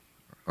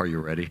Are you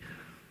ready?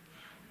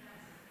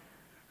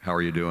 How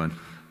are you doing?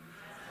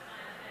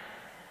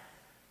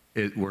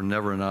 We're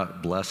never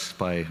not blessed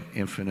by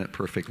infinite,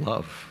 perfect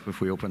love.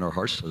 If we open our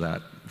hearts to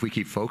that, if we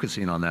keep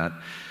focusing on that,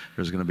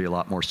 there's going to be a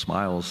lot more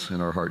smiles in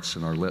our hearts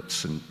and our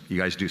lips. And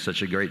you guys do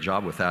such a great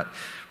job with that.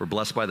 We're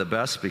blessed by the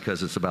best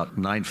because it's about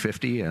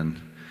 9:50 and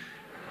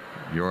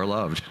you're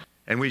loved.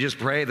 And we just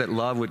pray that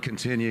love would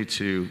continue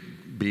to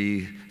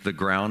be the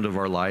ground of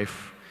our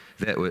life,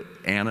 that it would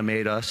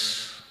animate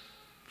us,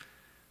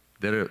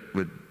 that it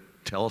would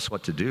tell us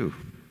what to do,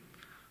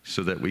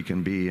 so that we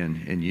can be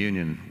in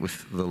union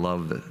with the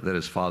love that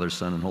is Father,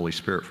 Son, and Holy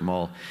Spirit from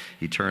all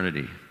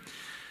eternity.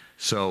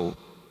 So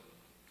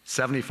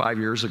 75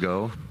 years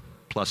ago,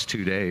 plus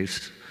 2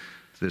 days,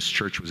 this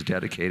church was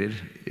dedicated.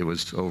 It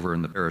was over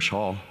in the parish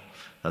hall.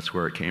 That's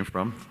where it came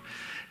from.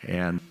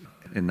 And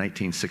in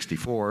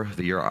 1964,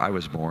 the year I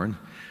was born,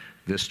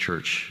 this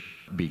church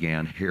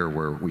began here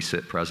where we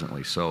sit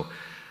presently. So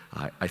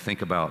I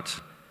think about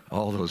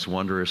all those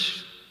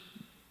wondrous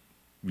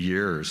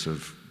years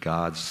of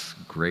God's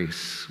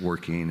grace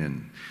working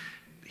and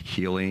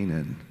healing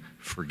and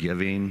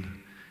forgiving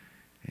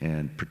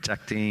and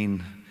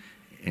protecting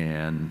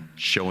and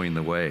showing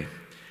the way.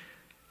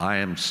 I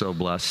am so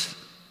blessed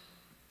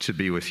to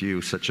be with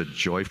you, such a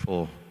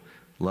joyful,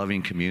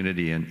 loving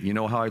community. And you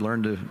know how I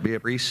learned to be a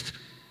priest?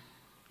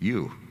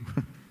 You.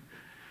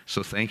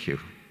 So thank you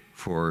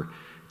for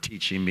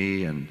teaching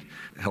me and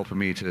helping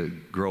me to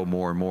grow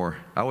more and more.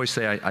 I always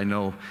say I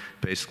know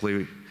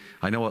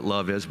what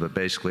love is, but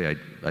basically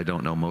I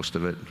don't know most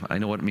of it. I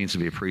know what it means to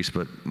be a priest,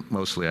 but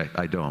mostly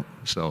I don't.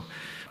 So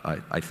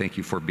I thank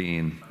you for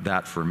being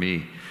that for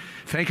me.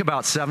 Think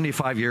about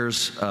 75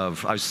 years I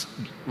was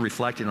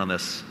reflecting on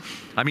this.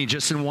 I mean,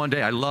 just in one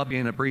day, I love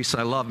being a priest.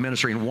 I love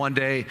ministry. In one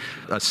day,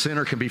 a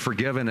sinner can be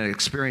forgiven and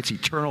experience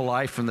eternal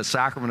life in the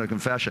sacrament of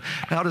confession.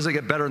 How does it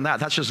get better than that?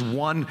 That's just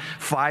one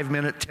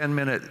 5-minute,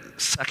 10-minute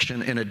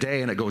section in a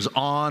day, and it goes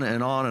on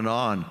and on and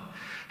on.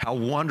 How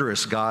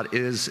wondrous God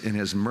is in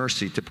his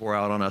mercy to pour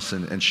out on us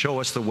and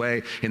show us the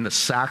way in the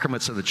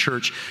sacraments of the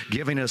church,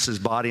 giving us his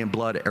body and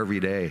blood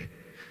every day.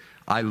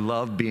 I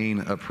love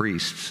being a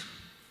priest.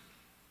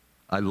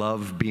 I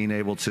love being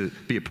able to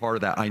be a part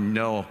of that. I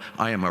know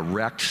I am a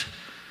wrecked,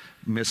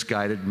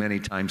 misguided, many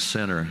times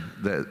sinner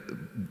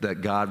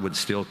that God would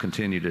still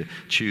continue to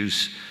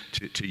choose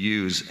to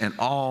use. And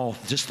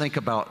just think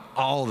about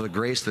all the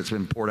grace that's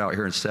been poured out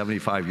here in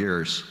 75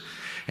 years.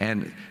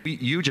 And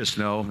you just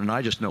know, and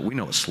I just know, we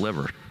know a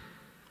sliver.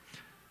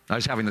 I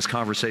was having this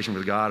conversation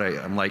with God.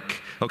 I'm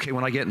like, okay,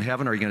 when I get in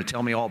heaven, are you going to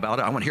tell me all about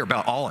it? I want to hear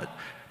about all it.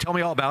 Tell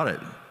me all about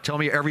it. Tell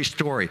me every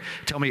story.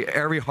 Tell me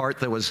every heart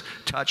that was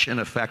touched and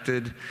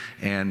affected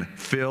and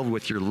filled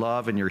with your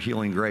love and your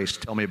healing grace.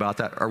 Tell me about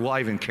that. Or will I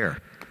even care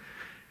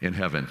in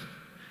heaven?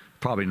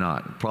 Probably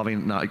not. Probably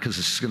not, because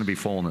it's going to be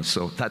fullness.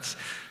 So that's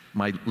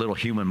my little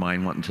human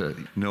mind wanting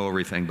to know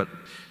everything. But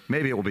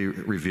maybe it will be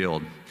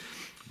revealed.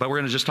 But we're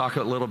going to just talk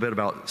a little bit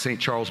about St.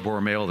 Charles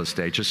Borromeo this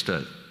day. Just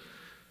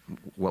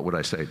what would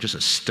I say? Just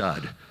a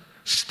stud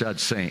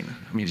saint.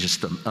 I mean,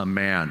 just a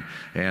man,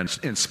 and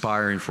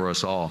inspiring for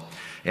us all.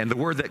 And the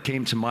word that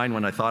came to mind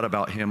when I thought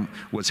about him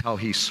was how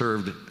he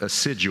served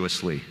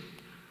assiduously.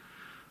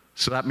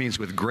 So that means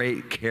with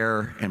great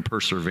care and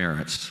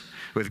perseverance.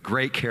 With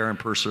great care and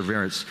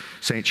perseverance,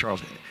 St.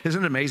 Charles.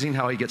 Isn't it amazing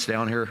how he gets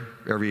down here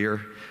every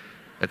year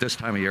at this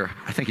time of year?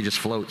 I think he just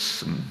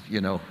floats and,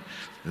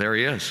 there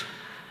he is.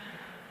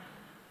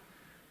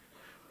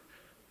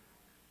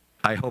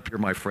 I hope you're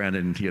my friend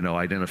and,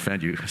 I didn't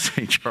offend you,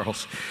 St.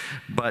 Charles.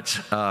 But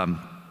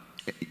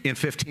in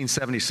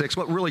 1576,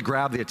 what really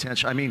grabbed the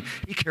attention, I mean,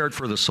 he cared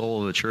for the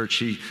soul of the church.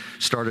 He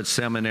started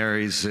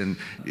seminaries and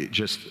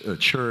just a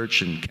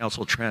church and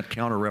Council of Trent,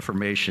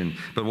 Counter-Reformation.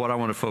 But what I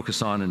want to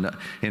focus on, in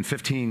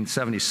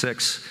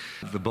 1576,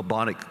 the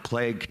bubonic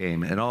plague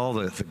came, and all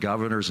the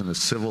governors and the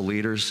civil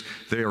leaders,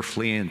 they were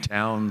fleeing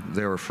town,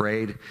 they were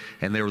afraid,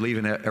 and they were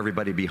leaving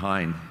everybody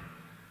behind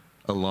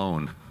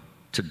alone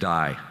to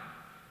die.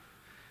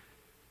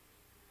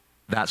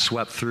 That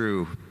swept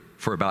through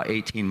for about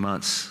 18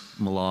 months,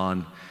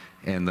 Milan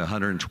and the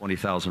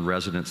 120,000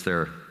 residents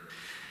there.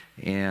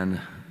 And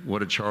what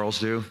did Charles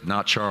do?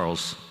 Not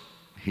Charles.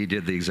 He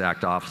did the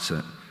exact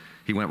opposite.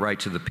 He went right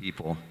to the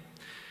people.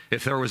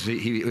 If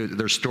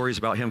there's stories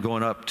about him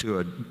going up to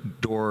a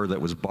door that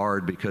was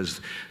barred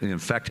because the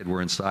infected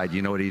were inside.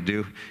 You know what he'd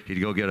do? He'd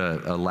go get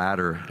a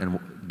ladder and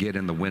get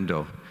in the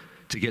window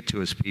to get to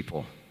his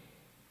people.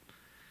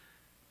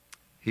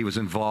 He was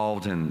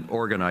involved in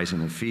organizing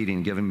and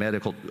feeding, giving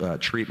medical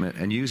treatment,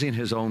 and using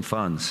his own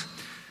funds.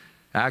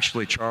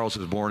 Actually, Charles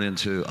was born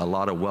into a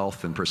lot of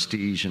wealth and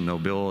prestige and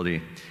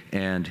nobility,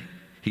 and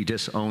he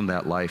disowned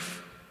that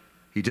life.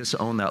 He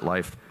disowned that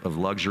life of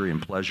luxury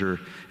and pleasure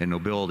and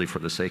nobility for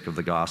the sake of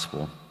the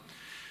gospel.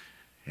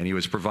 And he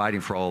was providing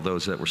for all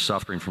those that were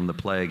suffering from the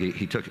plague.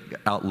 He took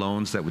out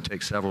loans that would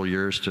take several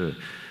years to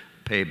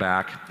pay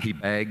back. He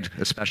begged,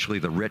 especially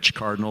the rich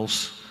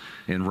cardinals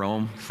in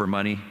Rome, for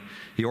money.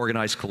 He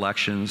organized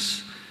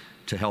collections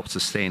to help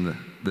sustain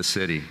the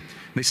city.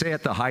 They say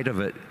at the height of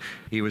it,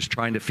 he was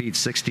trying to feed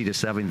 60 to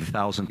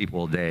 70,000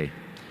 people a day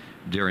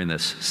during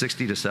this,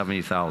 60 to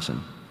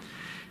 70,000.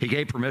 He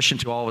gave permission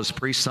to all of his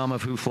priests, some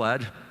of who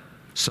fled,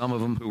 some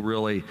of them who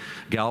really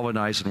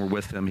galvanized and were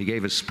with him. He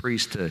gave his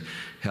priests to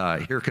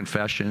hear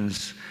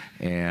confessions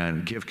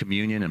and give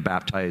communion and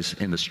baptize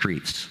in the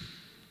streets,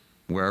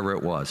 wherever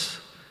it was.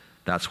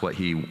 That's what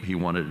he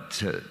wanted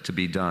to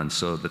be done,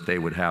 so that they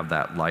would have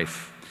that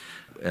life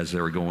as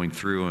they were going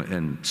through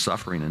and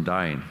suffering and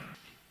dying.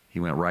 He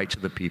went right to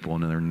the people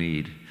in their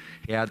need.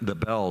 He had the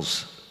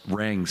bells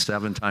rang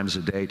 7 times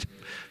a day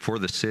for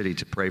the city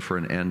to pray for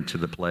an end to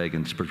the plague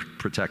and to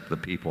protect the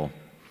people.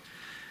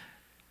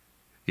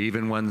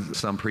 Even when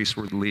some priests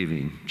were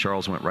leaving,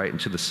 Charles went right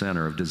into the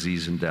center of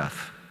disease and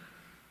death.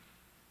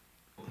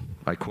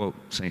 I quote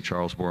St.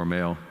 Charles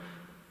Borromeo,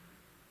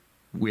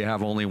 "We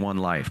have only one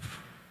life,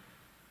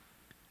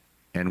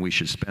 and we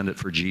should spend it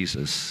for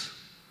Jesus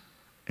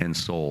and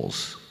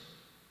souls."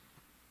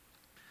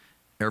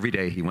 Every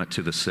day he went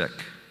to the sick.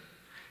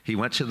 He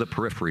went to the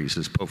peripheries,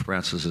 as Pope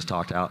Francis has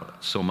talked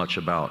out so much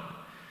about.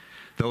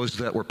 Those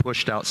that were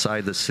pushed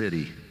outside the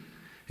city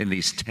in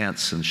these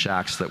tents and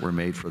shacks that were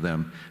made for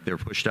them. They were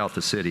pushed out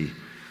the city,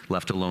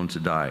 left alone to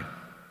die.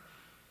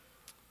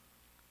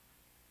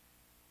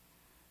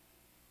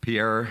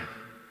 Pierre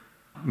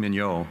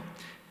Mignot,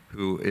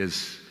 who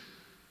is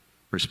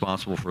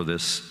responsible for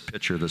this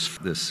picture, this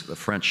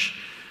French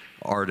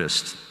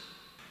artist,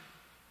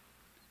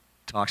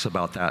 talks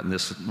about that, and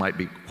this might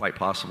be quite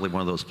possibly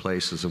one of those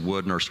places of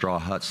wooden or straw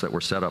huts that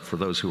were set up for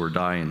those who were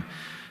dying.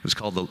 It was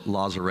called the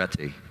Lazarette,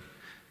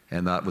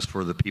 and that was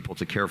for the people,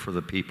 to care for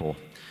the people.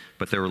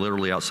 But they were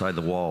literally outside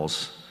the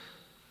walls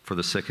for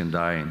the sick and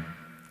dying.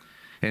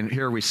 And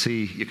here we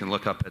see, you can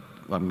look up at,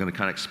 I'm going to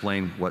kind of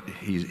explain what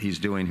he's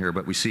doing here,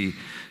 but we see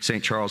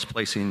St. Charles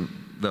placing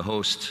the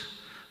host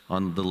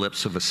on the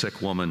lips of a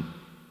sick woman.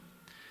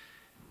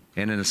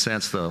 And in a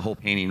sense, the whole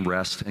painting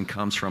rests and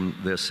comes from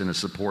this and is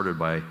supported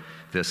by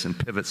this and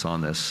pivots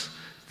on this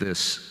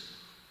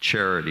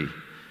charity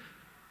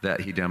that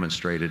he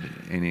demonstrated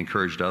and he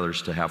encouraged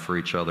others to have for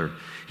each other.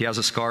 He has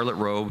a scarlet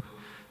robe.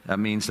 That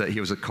means that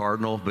he was a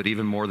cardinal, but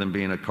even more than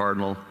being a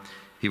cardinal,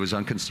 he was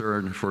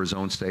unconcerned for his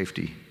own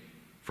safety,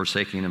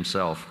 forsaking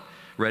himself,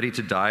 ready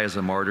to die as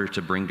a martyr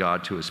to bring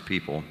God to his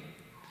people.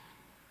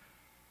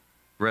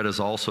 Red is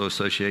also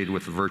associated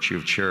with the virtue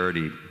of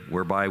charity,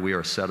 whereby we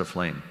are set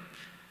aflame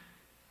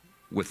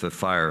with the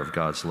fire of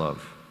God's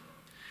love.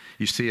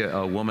 You see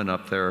a woman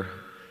up there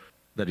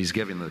that he's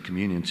giving the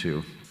communion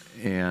to,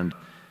 and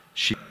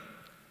she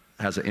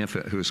has an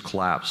infant who is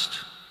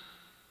collapsed,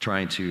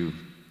 trying to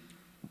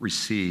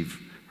receive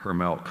her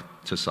milk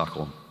to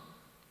suckle.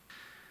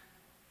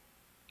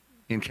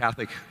 In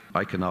Catholic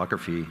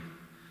iconography,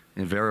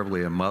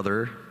 invariably a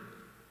mother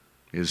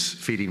is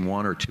feeding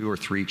 1 or 2 or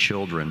 3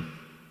 children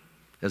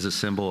as a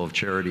symbol of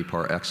charity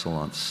par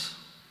excellence,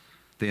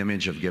 the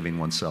image of giving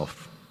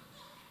oneself.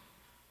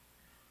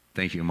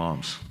 Thank you,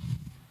 moms.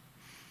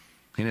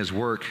 In his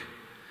work,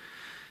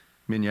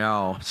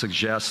 Mignot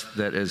suggests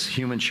that as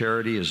human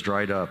charity is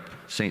dried up,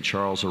 St.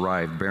 Charles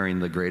arrived bearing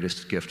the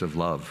greatest gift of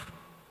love,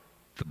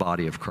 the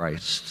body of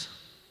Christ.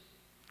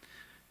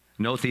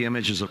 Note the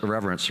images of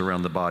reverence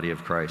around the body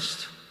of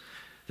Christ.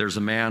 There's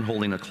a man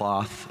holding a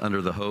cloth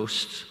under the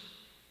host.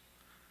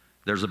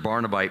 There's a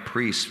Barnabite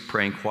priest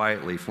praying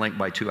quietly, flanked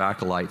by 2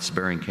 acolytes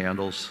bearing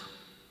candles.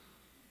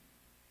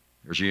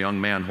 There's a young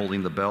man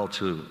holding the bell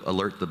to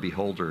alert the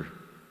beholder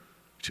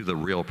to the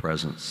real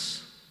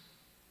presence.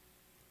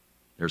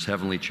 There's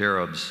heavenly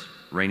cherubs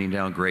raining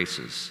down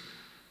graces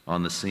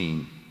on the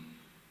scene.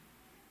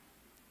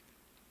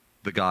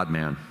 The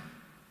God-man.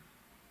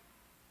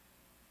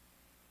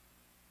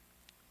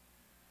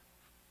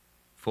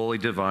 Fully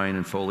divine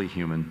and fully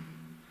human,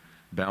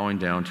 bowing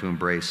down to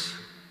embrace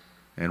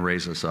and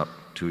raise us up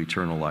to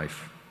eternal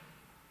life.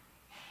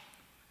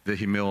 The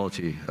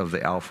humility of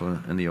the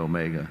Alpha and the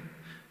Omega,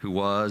 who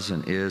was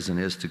and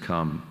is to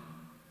come,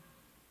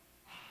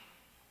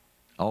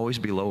 always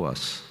below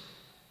us,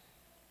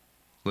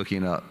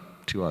 looking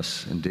up to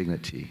us in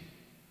dignity.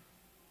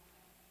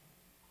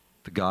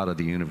 The God of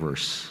the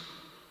universe,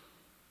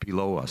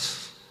 below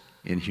us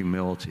in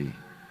humility,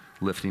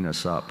 lifting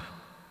us up,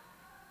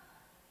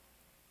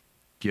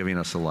 giving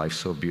us a life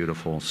so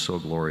beautiful, so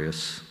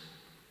glorious,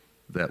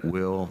 that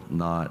will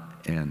not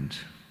end.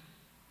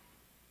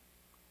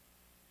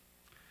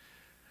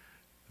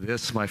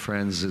 This, my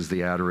friends, is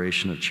the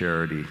adoration of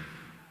charity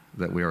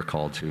that we are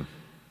called to.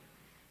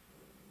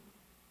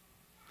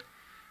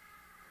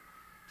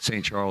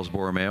 St. Charles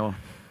Borromeo,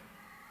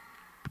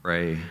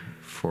 pray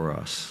for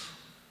us.